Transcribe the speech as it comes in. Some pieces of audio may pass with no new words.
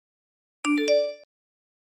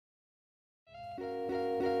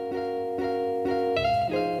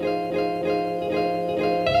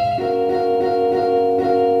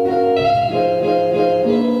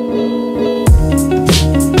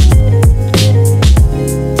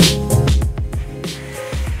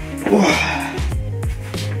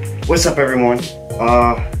What's up, everyone?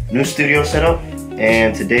 New studio setup,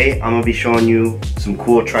 and today I'm gonna be showing you some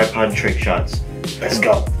cool tripod trick shots. Let's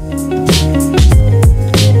go.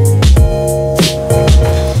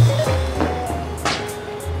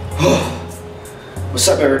 What's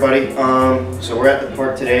up, everybody? So we're at the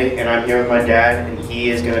park today, and I'm here with my dad, and he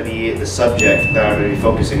is gonna be the subject that I'm gonna be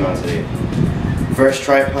focusing on today. First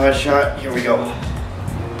tripod shot, here we go.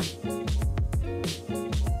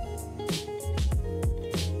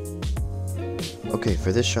 Okay,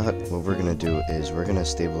 for this shot, what we're gonna do is we're gonna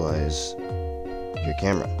stabilize your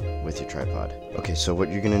camera with your tripod. Okay, so what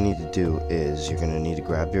you're gonna need to do is you're gonna need to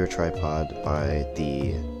grab your tripod by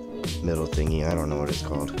the middle thingy. I don't know what it's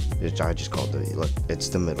called. I just called it, look, it's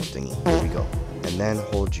the middle thingy. Here we go. And then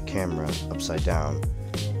hold your camera upside down.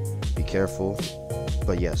 Be careful,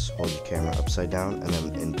 but yes, hold your camera upside down, and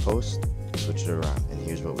then in post, switch it around, and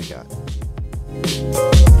here's what we got.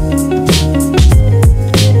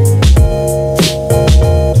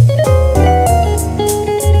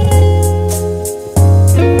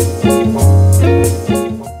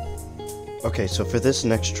 Okay, so for this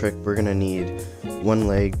next trick, we're gonna need one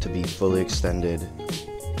leg to be fully extended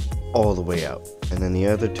all the way out, and then the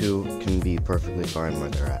other two can be perfectly fine where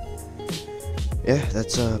they're at. Yeah,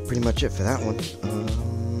 that's pretty much it for that one.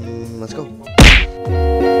 Let's go.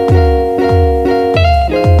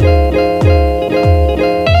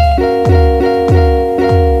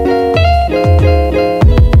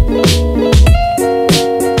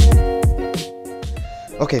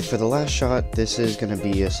 Okay, for the last shot, this is going to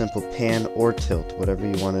be a simple pan or tilt, whatever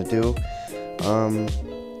you want to do.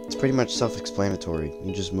 It's pretty much self-explanatory.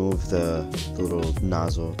 You just move the little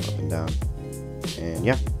nozzle up and down, and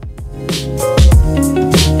yeah.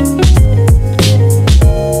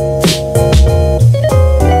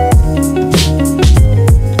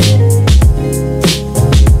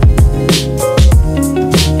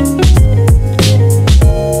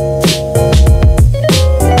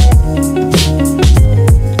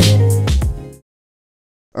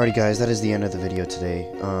 Alrighty guys, that is the end of the video today.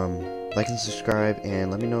 Like and subscribe, and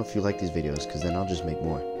let me know if you like these videos, because then I'll just make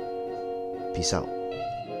more. Peace out.